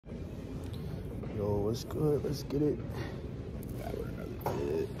what's good? Let's get it. Got another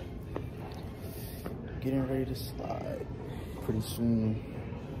vid. Getting ready to slide. Pretty soon.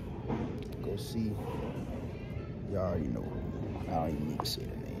 Go see. Y'all already know. I don't even need to say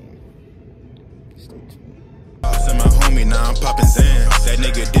the name. Stay tuned. And my homie, now I'm popping Zan. That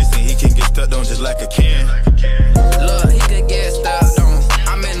nigga distant, he can get stuck on just like a can. Look, he could get stuck on.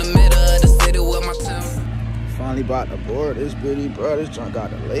 I'm in the middle of the city with my team. Finally bought the board. This bitty, bro. This junk got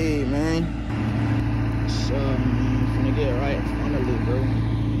delayed, man. So, finna get right in front of it, bro.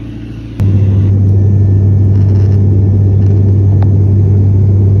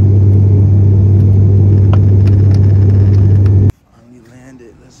 Finally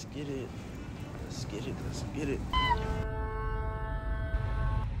landed. Let's get it. Let's get it. Let's get it.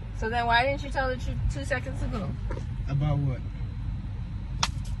 So then why didn't you tell the truth 2 seconds ago? About what?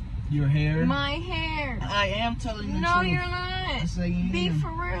 Your hair? My hair. I am telling the truth. No, you're not. Yes, I am. Be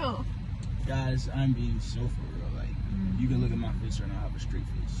for real. Guys, I'm being so for real. Like, you can look at my face right now. I have a straight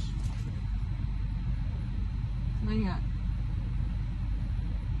face. What do you got?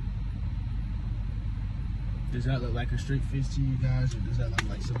 Does that look like a straight face to you guys, or does that look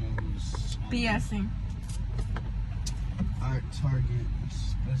like someone who's BSing. Alright, Target.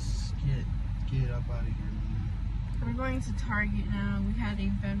 Let's get up out of here, man. We're going to Target now. We had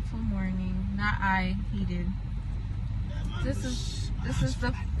an eventful morning. Not I, he did. Yeah, This is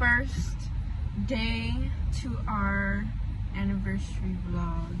the first day to our anniversary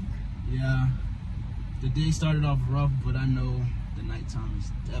vlog. Yeah, the day started off rough, but I know the nighttime is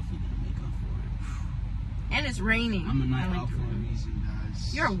definitely gonna make up for it. And it's raining. I'm a night owl for a reason,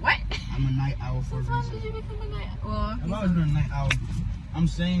 guys. You're a what? I'm a night owl for a When reason. did you become a night owl? Well, I've always been a night owl. I'm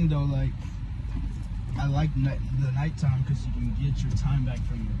saying though, like, I like the nighttime because you can get your time back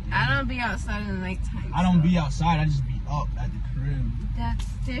from the day. I don't be outside in the nighttime. I don't be outside. I just be up at the crib. That's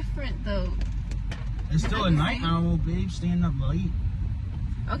different though. It's still a night owl, babe. Staying up late.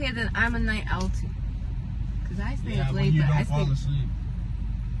 Okay, then I'm a night owl too. Cause I stay Yeah, up when late, you but I don't fall stay. asleep.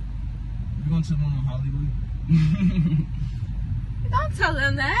 You going to the one in Hollywood? Don't tell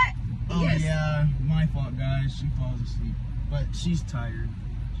them that. Oh Yes. yeah, my fault, guys. She falls asleep, but she's tired.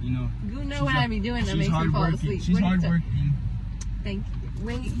 You know. You know what I be doing that she's makes me fall hardworking. asleep. She's What are you hardworking. Thank you.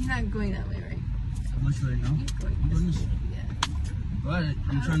 Wait, you're not going that way, right? Which way now? You're going I'm going this this way. way. Yeah. But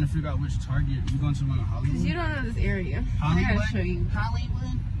I'm trying to figure out which Target. You going to the one in Hollywood? Cause you don't know this area. I Hollywood? gotta show you.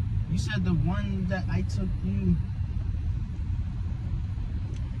 Hollywood? You said the one that I took you.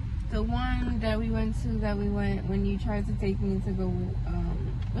 The one that we went when you tried to take me to go.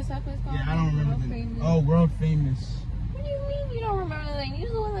 What's that place called? Yeah, I don't remember World the name. Famous? Oh, World Famous. What do you mean you don't remember the name?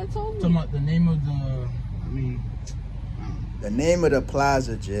 You're the one that told me. Talking about the name of the. The name of the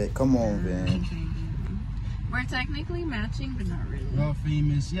plaza, Jet. Come on, Van. We're technically matching, but not really. World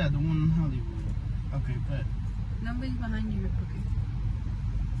Famous. Yeah, the one in Hollywood. Okay, bet. Nobody's behind you. Okay.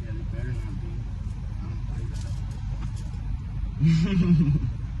 Yeah, they better not be. I don't like that.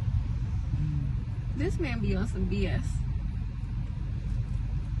 This man be on some BS.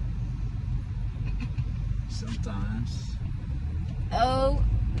 Sometimes. Oh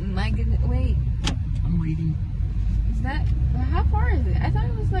my goodness. Wait. I'm waiting. Is that. How far is it? I thought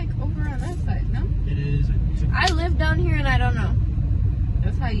it was like over on that side. No? It is. I live down here and I don't know.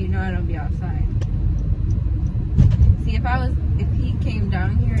 That's how you know I don't be outside. See, if he came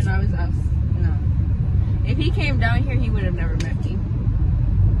down here and I was out. No. If he came down here, he would have never met me.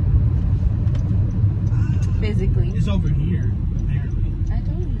 Physically. It's over here, apparently. I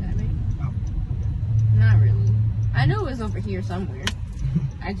told you that, right? Oh. Not really. I knew it was over here somewhere.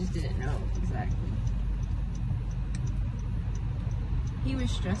 I just didn't know exactly. He was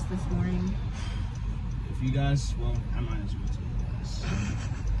stressed this morning. If you guys, well, I might as well tell you guys.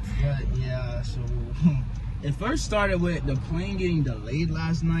 But yeah, so it first started with the plane getting delayed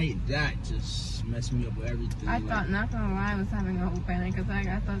last night. That just messed me up with everything. I thought, not gonna lie, I was having a whole panic attack.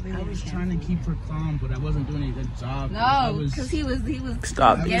 I thought they were. I was trying to keep her calm, but I wasn't doing a good job. No, because he was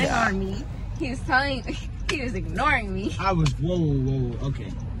Stop getting it. on me. He was ignoring me. I was whoa,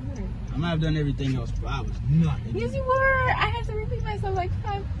 okay. I might have done everything else, but I was not. Yes, you were. I had to repeat myself like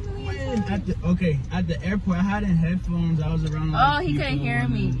 5 million times. At the airport, I had in headphones. I was around. Oh, he couldn't hear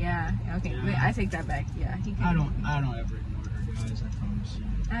me. Yeah. Okay. Yeah. Wait, I take that back. Yeah, he couldn't. I don't ever ignore her, guys. I promise you.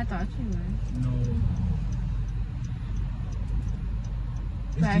 I thought you would. No.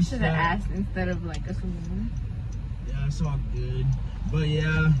 But I just should have sad. asked instead of like assuming. Yeah, it's all good. But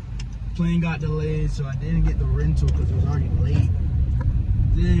yeah, plane got delayed, so I didn't get the rental because it was already late.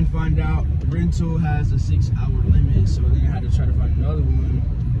 Then find out the rental has a 6-hour limit, so then I had to try to find another one.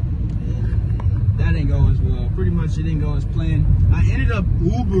 And that didn't go as well. Pretty much it didn't go as planned. I ended up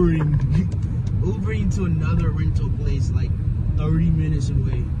Ubering to another rental place like 30 minutes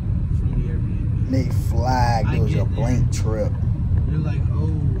away from the Airbnb. They flagged it was a blank trip. They're like, oh,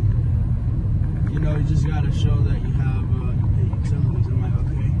 you know, you just gotta show that you have utilities. I'm like,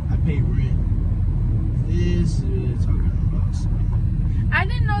 okay, I pay rent. This is talking about stuff. I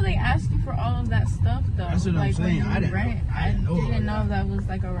didn't know they asked you for all of that stuff though. That's what I'm saying. I didn't know that was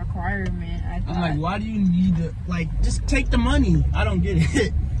like a requirement. I'm like, why do you need to, like, just take the money? I don't get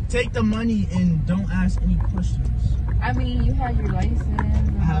it. Take the money and don't ask any questions. I mean, you have your license. I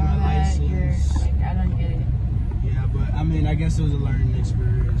have my license. I don't get it. Yeah, but I mean, I guess it was a learning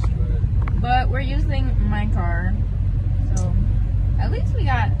experience. But we're using my car, so at least we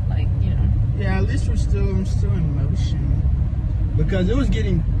got, like, you know. Yeah, at least I'm still in motion. Because it was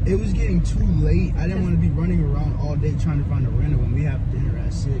getting too late. I didn't want to be running around all day trying to find a rental when we have dinner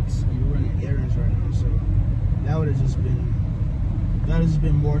at 6 and we're running errands right now. So that would have just been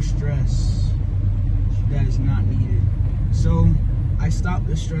more stress that is not needed. So I stopped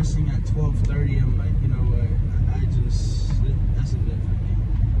the stressing at 12:30. I'm like, you know what? That's a bit for me.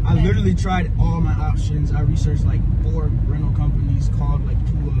 I literally tried all my options. I researched like 4 rental companies, called like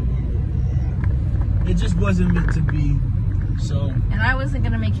 2 of them. Yeah. It just wasn't meant to be. So. And I wasn't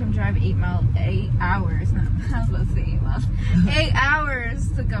gonna make him drive 8 hours. I was about to say 8 miles. 8 hours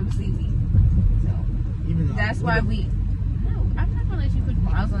to come see me. So even though that's why we. No, I'm not gonna let you put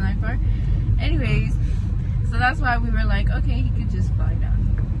miles on that car. Anyways, so that's why we were like, okay, he could just fly down.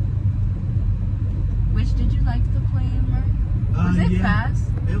 Which, did you like the plane ride? Was it fast?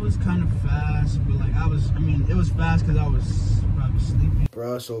 It was kind of fast, but like it was fast because I was probably sleepy.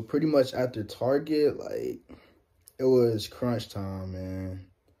 Bro, so pretty much after Target, like, it was crunch time, man.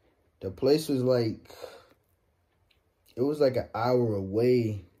 The place was like, it was like an hour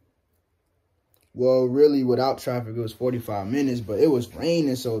away. Well, really, without traffic, it was 45 minutes, but it was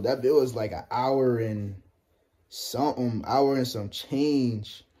raining, so that it was like an hour and some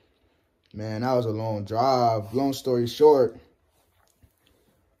change. Man, that was a long drive. Long story short,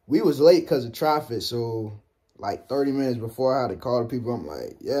 we was late because of traffic, so like 30 minutes before I had to call the people, I'm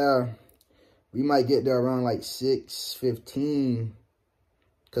like, yeah, we might get there around like 6:15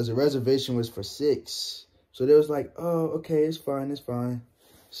 because the reservation was for 6. So they was like, oh, okay, it's fine.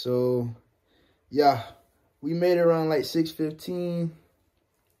 So, yeah, we made it around like 6:15.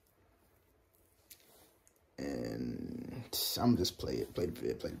 And I'm just play the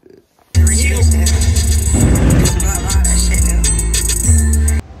bit.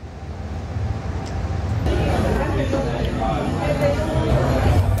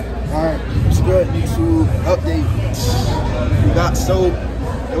 Alright, it's good. YouTube update. We got soap.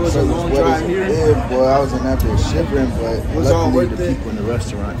 It was a long drive here. Yeah, boy, I was in that bit shivering, but it was all worth it. People in the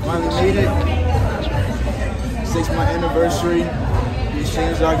restaurant finally made it. 6-month anniversary. We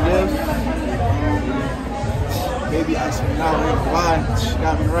exchanged our gift. Baby asked me now, why? She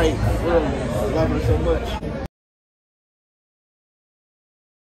got me right. Bro, I love her so much.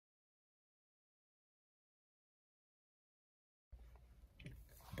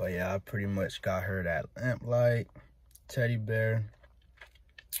 But yeah, I pretty much got her that lamplight, teddy bear,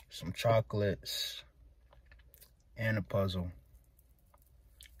 some chocolates, and a puzzle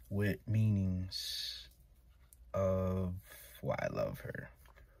with meanings of why I love her.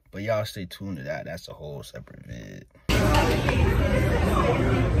 But y'all stay tuned to that. That's a whole separate vid.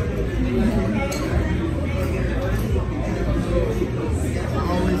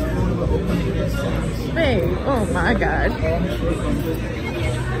 Babe, oh my God.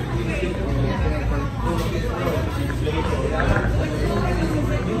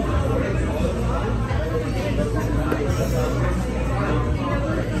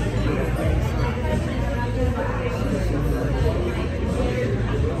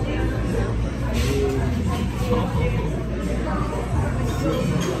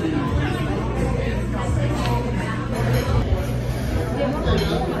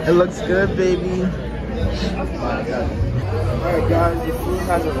 It looks good, baby. Alright guys, the food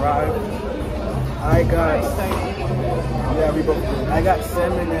has arrived. I got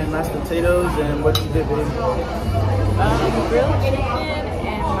salmon and mashed potatoes, and what you did, baby? Grilled chicken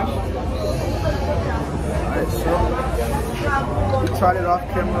and mushrooms. Alright, so we tried it off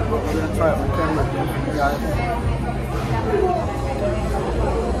camera, but we're gonna try it on camera again for you guys.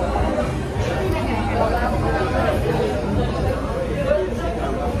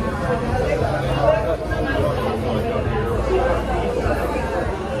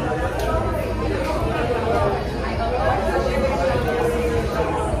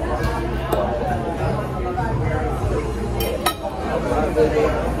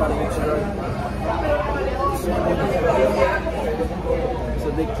 It's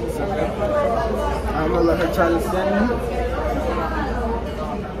a big piece of I'm gonna let her try to stand me.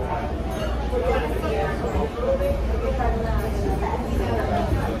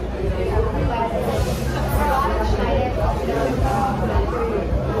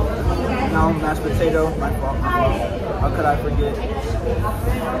 Now mashed potato, my fault. How could I forget?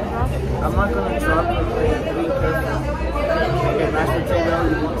 I'm not gonna drop it, but be careful. Okay, mashed potato,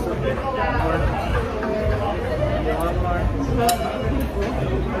 you want some more? You want more?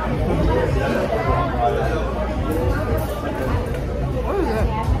 What is it?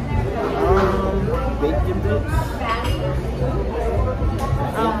 Bacon bits.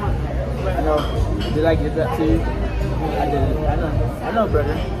 I know. Did I give that to you? I didn't. I know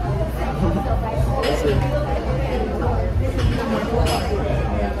better. That's it.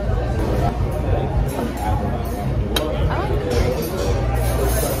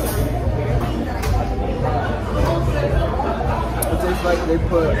 It tastes like they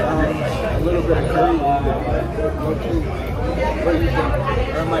put a little bit of curry in it. No cheese. What do you think?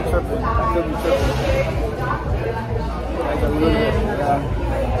 Or am I tripping? I could be tripping. Like a little bit, yeah.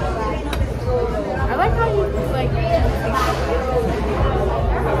 I like how you like.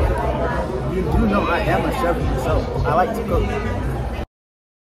 You do know I am a chef myself. I like to cook.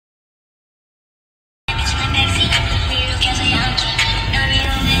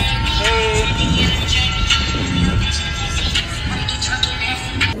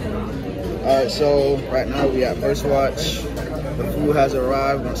 Alright, so right now we at First Watch. The food has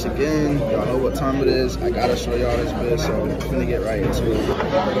arrived once again. Y'all know what time it is. I gotta show y'all this bit, so I'm gonna get right into it.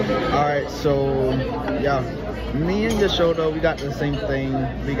 Alright, so yeah. Me and Yashoda, we got the same thing.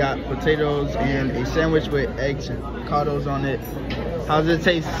 We got potatoes and a sandwich with eggs and avocados on it. How does it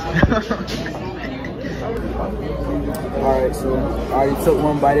taste? Alright, so I already took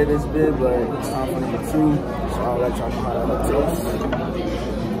one bite of this bit, but it's time for number 2. So I'll let y'all know how that tastes.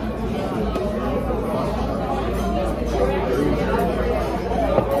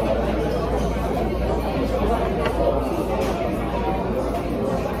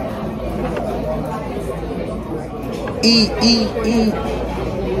 Eat.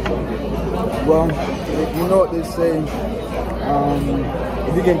 Well, you know what they say.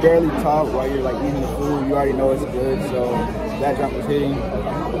 If you can barely talk while you're like eating the food, you already know it's good. So that jump was hitting.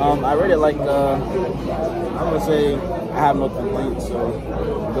 I really like the. I'm gonna say I have no complaints. So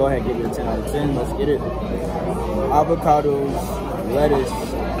go ahead and give it a 10 out of 10. Let's get it. Avocados, lettuce,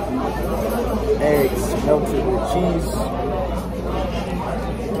 eggs melted with cheese.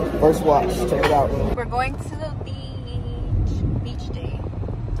 First Watch. Check it out. We're going to the beach day.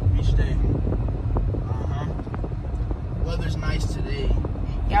 Beach day. Weather's nice today.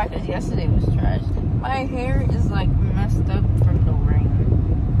 Yeah, because yesterday was trash. My hair is like messed up from the rain.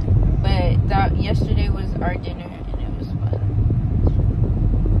 But that yesterday was our dinner and it was fun.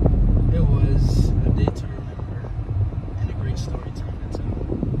 It was a day to remember and a great story time to tell.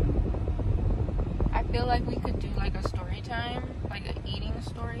 I feel like we could do like a story time, like an eating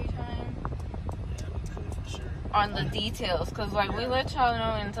story time. Yeah, we could for sure. On the details, because like we let y'all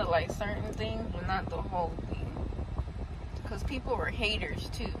know into like certain things, but not the whole thing. Because people were haters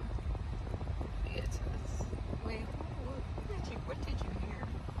too. Wait, what did you hear?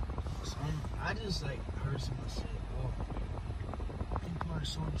 I just like heard someone say, "Oh, people are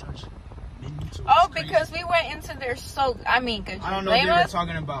so judgmental." Oh, because we went into their soak. I mean, could you I don't know if blame they were us?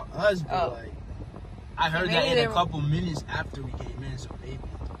 talking about us, but like I heard Maybe that in they a were- couple minutes after we came in. So maybe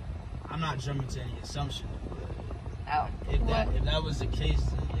I'm not jumping to any assumption. Oh, If that was the case,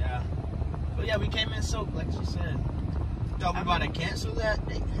 then yeah. But yeah, we came in soaked, like she said. Thought we about to cancel that?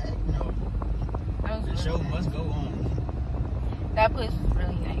 Heck no. that The was show really nice. must go on. That place was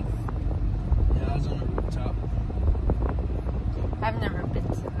really nice. Yeah, I was on the rooftop. I've never been to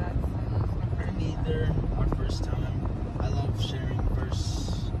that. So it was the first Me neither. Our first time. I love sharing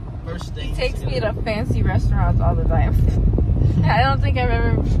first things. He takes me together. to fancy restaurants all the time. I don't think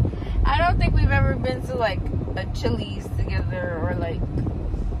we've ever been to like a Chili's together or like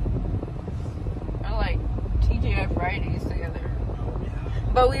TGI Fridays together. Oh, yeah.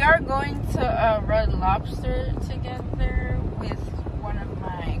 But we are going to Red Lobster together with one of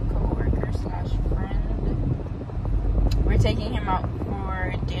my coworkers / friend. We're taking him out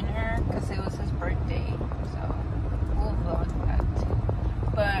for dinner because it was his birthday, so we'll vlog that.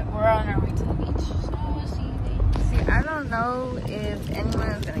 But we're on our way to the beach, so we'll see you later. See, I don't know if anyone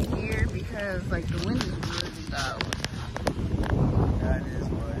is gonna hear because like the wind is really loud. Yeah, it is,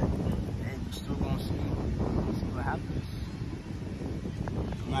 but hey, we're still gonna see what happens.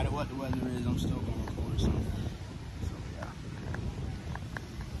 No matter what the weather is, I'm still gonna record something. So yeah.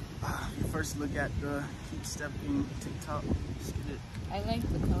 Your first look at the Keep Stepping TikTok. Let's get it. I like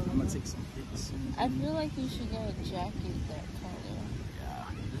the color. I'm gonna take some pics. I feel like you should get a jacket that color. Yeah,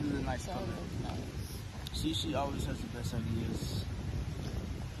 this is a nice That color. looks nice. She always has the best ideas.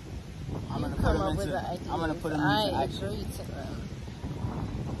 I'm You gonna come put up them with into. the ideas. I'm gonna put them I into action. agree to them.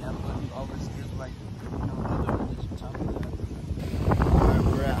 Yeah, but you always give like other ideas on top of that. Alright,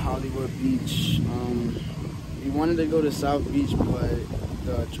 we're at Hollywood Beach. We wanted to go to South Beach, but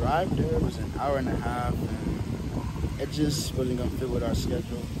the drive there was an hour and a half, and it just wasn't gonna fit with our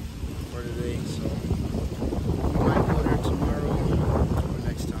schedule for today. So we might go there tomorrow or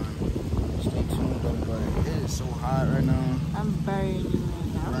next time. Stay tuned though. But it is so hot right now. I'm burning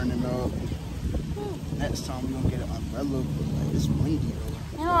right now. Burning up. Next time we gonna get an umbrella, but like, it's windy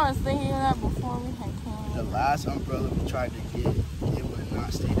though. You know, I was thinking of that before we had came. The last umbrella we tried to get, it would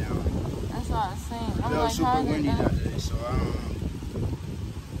not stay down. That's what I was saying. I'm It like, was super how windy did that day, so I don't know.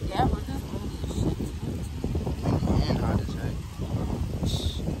 Yeah, but this windy as shit. Windy and hot as heck.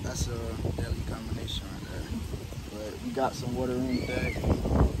 That's a deadly combination right there. But we got some water on deck.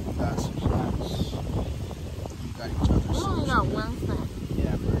 We got some snacks. We got each other. We only got one thing.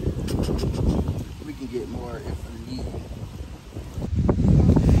 Yeah, but we can get more if we need.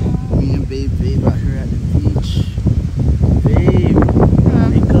 Me and Babe out here at the beach. Babe,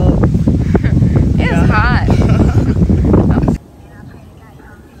 wake up. It's hot.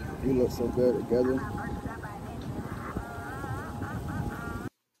 We look so good together.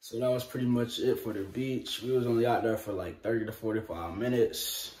 So that was pretty much it for the beach. We was only out there for like 30 to 45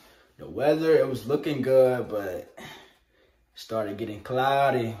 minutes. The weather, it was looking good, but it started getting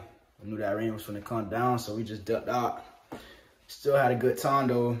cloudy. We knew that rain was gonna come down, so we just ducked out. Still had a good time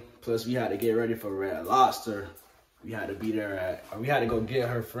though. Plus we had to get ready for Red Lobster. We had to be there we had to go get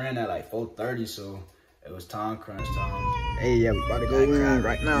her friend at like 4:30, so it was time crunch time. Hey, yeah, we about to go in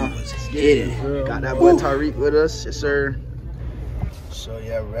right now. Let's get it. Got that boy Tariq with us, yes sir. So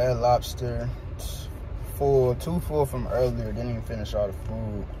yeah, Red Lobster, full, too full from earlier. Didn't even finish all the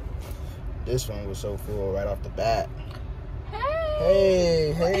food. This one was so full right off the bat.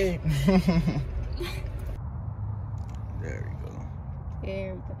 Hey, hey. There we go.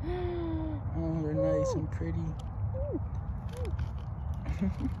 There we go. Oh, they're nice and pretty.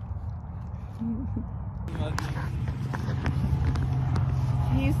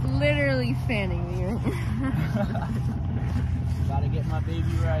 He's literally fanning me. Gotta get my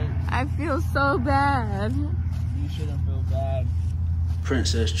baby right. I feel so bad. You shouldn't feel bad.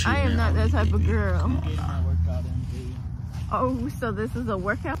 Princess treatment. I am not that type of girl. Getting my workout in, baby. Oh, so this is a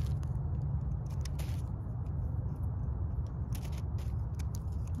workout?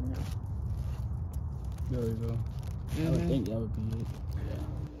 There we go. I would think that would be it. Yeah.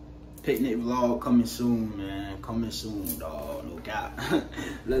 Picnic vlog coming soon, man. Coming soon, dog. No cap.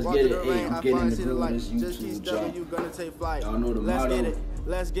 Let's get it. Hey, I'm getting the blue on this YouTube jump. Y'all know the motto.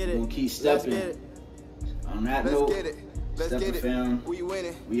 Let's get it. We're gonna keep stepping. On that note, Step the fam. We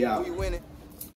winning. We out. We winning.